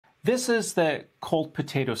This is the cold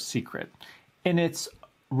potato secret. In its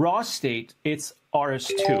raw state, it's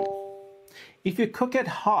RS2. If you cook it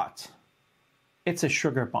hot, it's a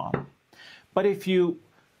sugar bomb. But if you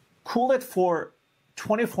cool it for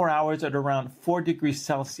 24 hours at around 4 degrees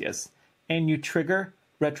Celsius and you trigger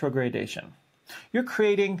retrogradation, you're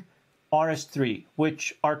creating RS3,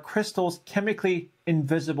 which are crystals chemically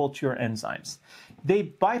invisible to your enzymes. They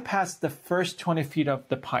bypass the first 20 feet of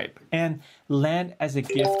the pipe and land as a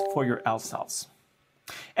gift for your L cells.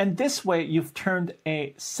 And this way, you've turned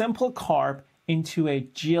a simple carb into a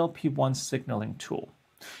GLP-1 signaling tool.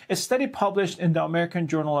 A study published in the American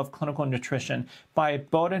Journal of Clinical Nutrition by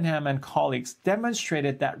Bodinham and colleagues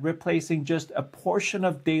demonstrated that replacing just a portion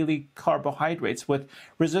of daily carbohydrates with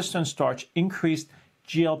resistant starch increased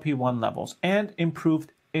GLP-1 levels and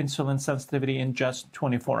improved insulin sensitivity in just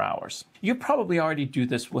 24 hours. You probably already do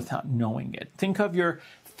this without knowing it. Think of your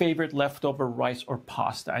favorite leftover rice or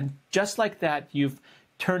pasta, and just like that, you've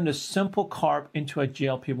turned a simple carb into a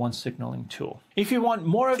GLP-1 signaling tool. If you want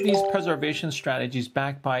more of these preservation strategies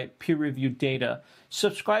backed by peer-reviewed data,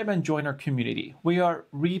 subscribe and join our community. We are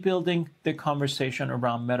rebuilding the conversation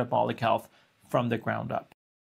around metabolic health from the ground up.